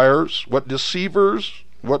 what liars, what deceivers,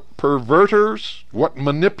 what perverters, what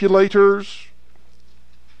manipulators.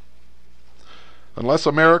 Unless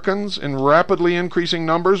Americans in rapidly increasing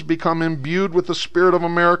numbers become imbued with the spirit of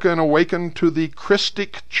America and awaken to the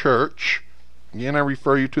Christic Church, again I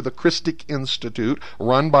refer you to the Christic Institute,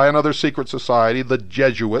 run by another secret society, the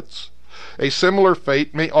Jesuits, A similar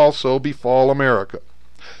fate may also befall America.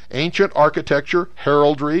 Ancient architecture,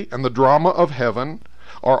 heraldry, and the drama of heaven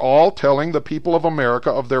are all telling the people of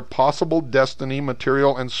America of their possible destiny,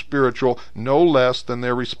 material and spiritual, no less than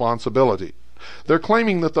their responsibility. They're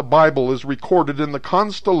claiming that the Bible is recorded in the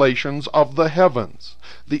constellations of the heavens.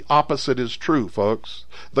 The opposite is true, folks.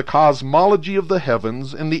 The cosmology of the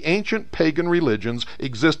heavens in the ancient pagan religions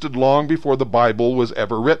existed long before the Bible was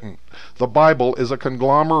ever written. The Bible is a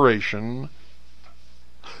conglomeration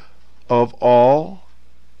of all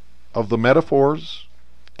of the metaphors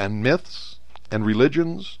and myths and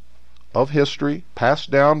religions of history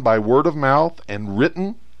passed down by word of mouth and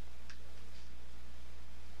written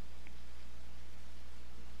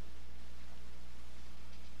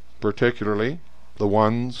particularly the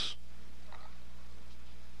ones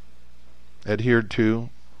adhered to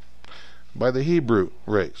by the Hebrew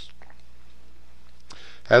race.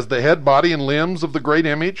 As the head, body, and limbs of the great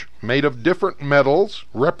image, made of different metals,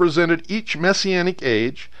 represented each messianic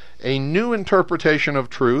age, a new interpretation of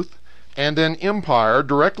truth, and an empire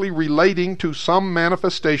directly relating to some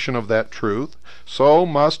manifestation of that truth, so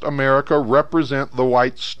must America represent the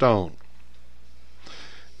white stone,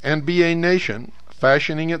 and be a nation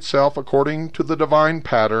fashioning itself according to the divine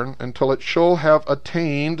pattern until it shall have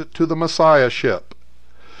attained to the Messiahship.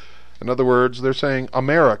 In other words, they're saying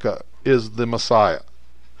America is the Messiah.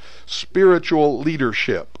 Spiritual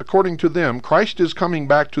leadership. According to them, Christ is coming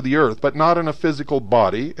back to the earth, but not in a physical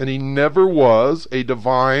body, and he never was a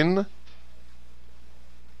divine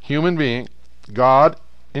human being, God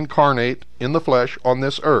incarnate in the flesh on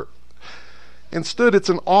this earth. Instead, it's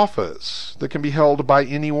an office that can be held by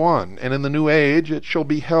anyone, and in the new age it shall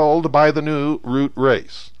be held by the new root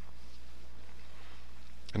race.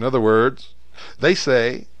 In other words, they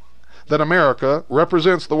say that America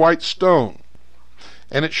represents the white stone,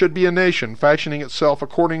 and it should be a nation fashioning itself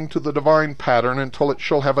according to the divine pattern until it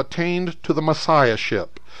shall have attained to the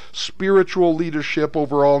Messiahship, spiritual leadership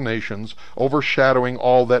over all nations, overshadowing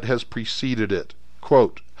all that has preceded it.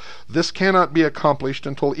 Quote, "This cannot be accomplished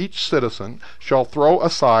until each citizen shall throw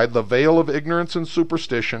aside the veil of ignorance and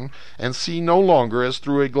superstition, and see no longer as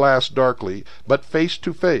through a glass darkly, but face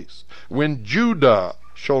to face, when Judah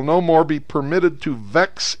shall no more be permitted to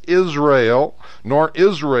vex Israel, nor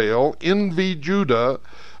Israel envy Judah,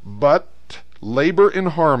 but labor in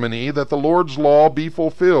harmony that the Lord's law be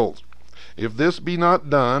fulfilled. If this be not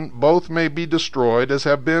done, both may be destroyed, as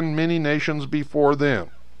have been many nations before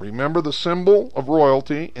them." Remember, the symbol of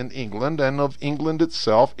royalty in England and of England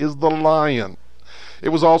itself is the lion. It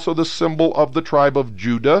was also the symbol of the tribe of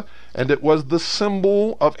Judah, and it was the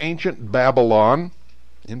symbol of ancient Babylon,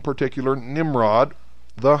 in particular Nimrod,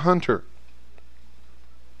 the hunter.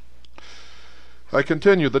 I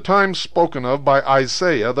continue, the time spoken of by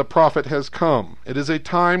Isaiah the prophet has come. It is a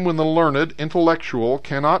time when the learned intellectual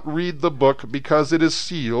cannot read the book because it is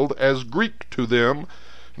sealed as Greek to them,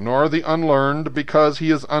 nor the unlearned because he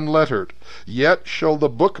is unlettered. Yet shall the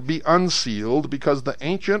book be unsealed, because the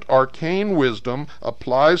ancient arcane wisdom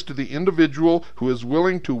applies to the individual who is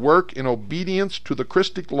willing to work in obedience to the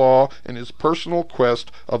Christic law in his personal quest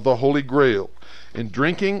of the Holy Grail, in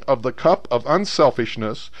drinking of the cup of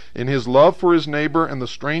unselfishness, in his love for his neighbor and the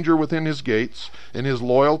stranger within his gates, in his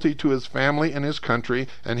loyalty to his family and his country,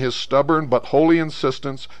 and his stubborn but holy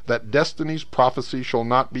insistence that destiny's prophecy shall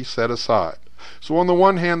not be set aside. So on the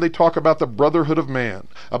one hand, they talk about the brotherhood of man,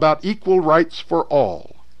 about equal rights for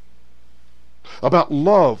all, about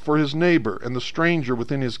love for his neighbor and the stranger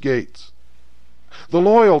within his gates, the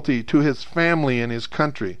loyalty to his family and his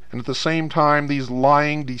country, and at the same time these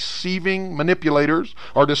lying, deceiving manipulators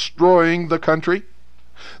are destroying the country.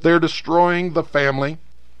 They're destroying the family.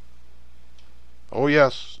 Oh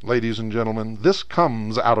yes, ladies and gentlemen, this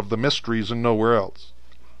comes out of the mysteries and nowhere else.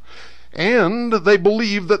 And they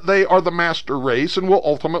believe that they are the master race and will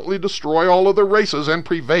ultimately destroy all other races and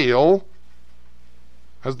prevail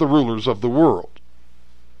as the rulers of the world.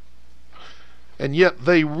 And yet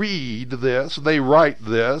they read this, they write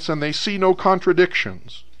this, and they see no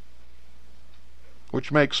contradictions,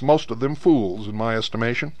 which makes most of them fools, in my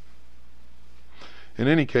estimation. In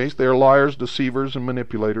any case, they are liars, deceivers, and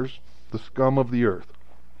manipulators, the scum of the earth.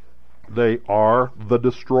 They are the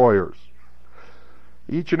destroyers.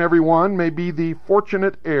 Each and every one may be the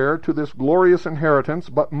fortunate heir to this glorious inheritance,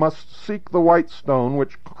 but must seek the white stone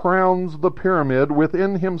which crowns the pyramid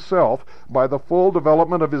within himself by the full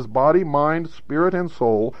development of his body, mind, spirit, and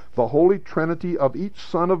soul, the holy trinity of each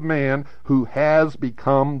son of man who has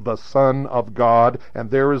become the Son of God.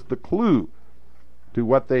 And there is the clue to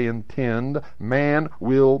what they intend. Man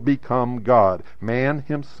will become God. Man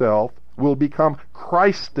himself will become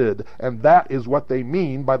Christed, and that is what they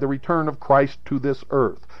mean by the return of Christ to this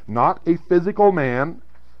earth. Not a physical man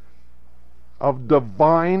of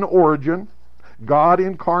divine origin, God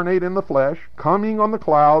incarnate in the flesh, coming on the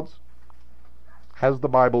clouds, as the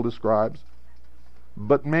Bible describes,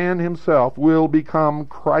 but man himself will become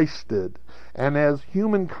Christed. And as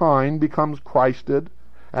humankind becomes Christed,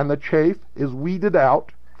 and the chaff is weeded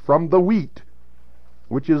out from the wheat,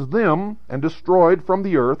 which is them, and destroyed from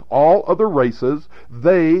the earth, all other races,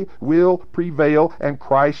 they will prevail, and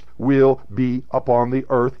Christ will be upon the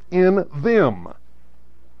earth in them.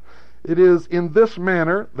 It is in this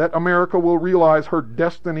manner that America will realize her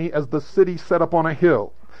destiny as the city set up on a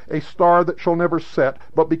hill, a star that shall never set,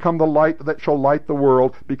 but become the light that shall light the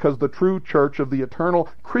world, because the true church of the eternal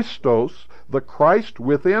Christos, the Christ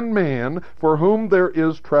within man, for whom there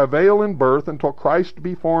is travail in birth until Christ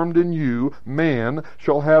be formed in you, man,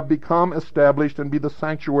 shall have become established and be the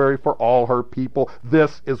sanctuary for all her people.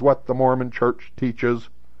 This is what the Mormon Church teaches.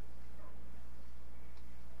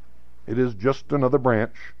 It is just another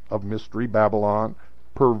branch of Mystery Babylon,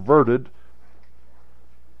 perverted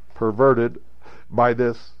by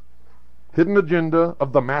this hidden agenda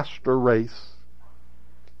of the master race,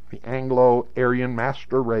 the Anglo-Aryan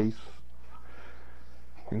master race,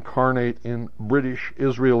 incarnate in British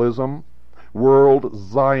Israelism, world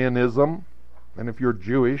Zionism, and if you're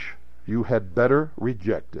Jewish, you had better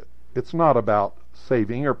reject it. It's not about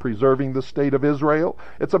saving or preserving the state of Israel.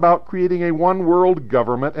 It's about creating a one-world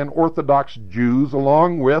government and Orthodox Jews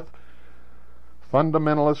along with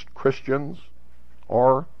fundamentalist Christians,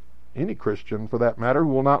 or any Christian for that matter, who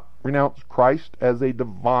will not renounce Christ as a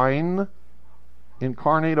divine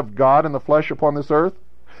incarnate of God in the flesh upon this earth.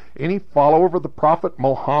 Any follower of the prophet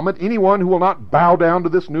Muhammad, anyone who will not bow down to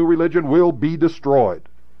this new religion, will be destroyed.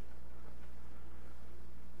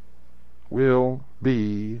 Will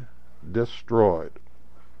be destroyed.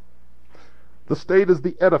 The state is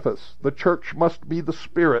the edifice. The church must be the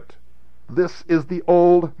spirit. This is the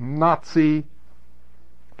old Nazi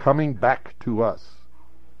coming back to us.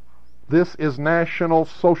 This is National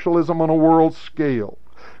Socialism on a world scale.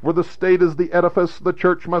 Where the state is the edifice, the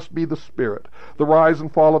church must be the spirit. The rise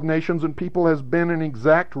and fall of nations and people has been in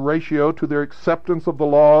exact ratio to their acceptance of the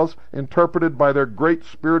laws interpreted by their great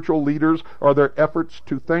spiritual leaders, or their efforts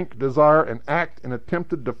to think, desire, and act in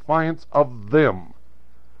attempted defiance of them.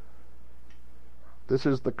 This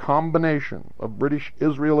is the combination of British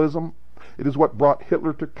Israelism. It is what brought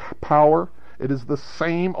Hitler to power. It is the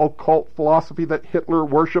same occult philosophy that Hitler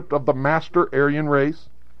worshipped of the master Aryan race.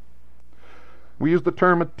 We use the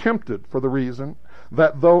term attempted for the reason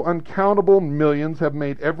that though uncountable millions have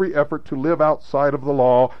made every effort to live outside of the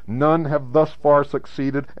law, none have thus far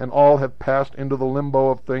succeeded, and all have passed into the limbo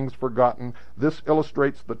of things forgotten. This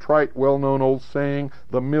illustrates the trite, well-known old saying,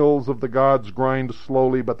 the mills of the gods grind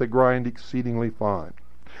slowly, but they grind exceedingly fine.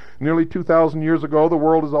 Nearly 2,000 years ago, the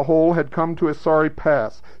world as a whole had come to a sorry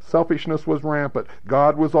pass. Selfishness was rampant.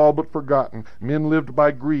 God was all but forgotten. Men lived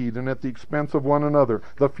by greed and at the expense of one another.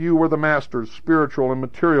 The few were the masters, spiritual and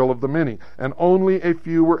material, of the many, and only a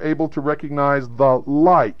few were able to recognize the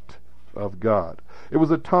light of God. It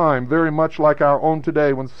was a time very much like our own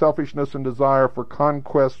today, when selfishness and desire for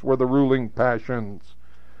conquest were the ruling passions.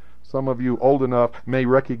 Some of you old enough may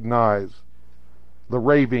recognize the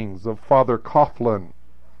ravings of Father Coughlin.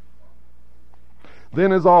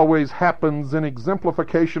 Then, as always happens in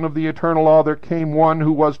exemplification of the eternal law, there came one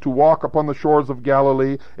who was to walk upon the shores of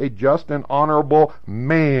Galilee, a just and honorable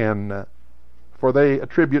man, for they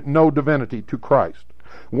attribute no divinity to Christ.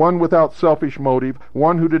 One without selfish motive,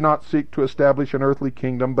 one who did not seek to establish an earthly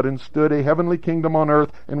kingdom, but instead a heavenly kingdom on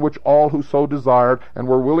earth, in which all who so desired and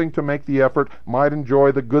were willing to make the effort might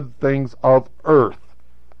enjoy the good things of earth.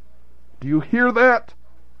 Do you hear that?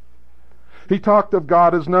 He talked of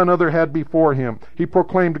God as none other had before him. He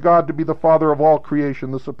proclaimed God to be the Father of all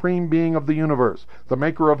creation, the supreme being of the universe, the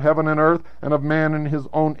maker of heaven and earth, and of man in his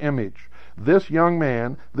own image. This young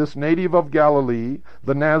man, this native of Galilee,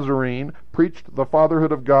 the Nazarene, preached the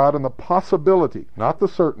fatherhood of God and the possibility, not the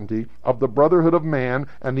certainty, of the brotherhood of man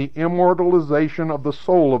and the immortalization of the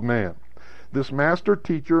soul of man. This master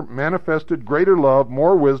teacher manifested greater love,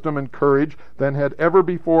 more wisdom, and courage than had ever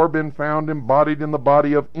before been found embodied in the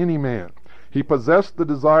body of any man. He possessed the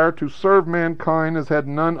desire to serve mankind as had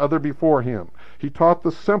none other before him. He taught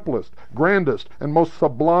the simplest, grandest, and most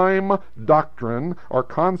sublime doctrine or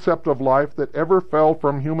concept of life that ever fell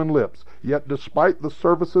from human lips. Yet despite the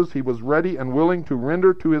services he was ready and willing to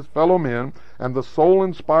render to his fellow men, and the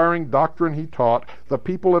soul-inspiring doctrine he taught, the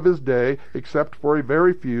people of his day, except for a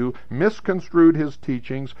very few, misconstrued his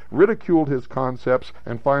teachings, ridiculed his concepts,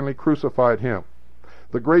 and finally crucified him.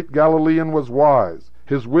 The great Galilean was wise.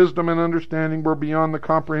 His wisdom and understanding were beyond the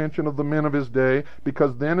comprehension of the men of his day,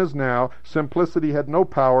 because then as now, simplicity had no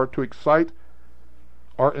power to excite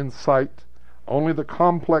or incite. Only the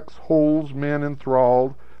complex wholes men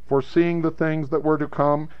enthralled. Foreseeing the things that were to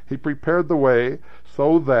come, he prepared the way,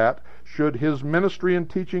 so that, should his ministry and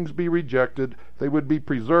teachings be rejected, they would be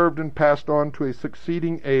preserved and passed on to a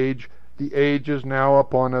succeeding age. The age is now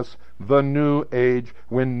upon us, the new age,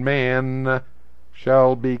 when man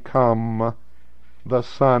shall become the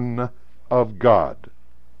Son of God.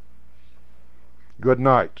 Good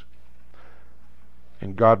night,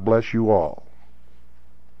 and God bless you all.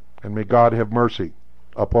 And may God have mercy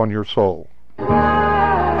upon your soul.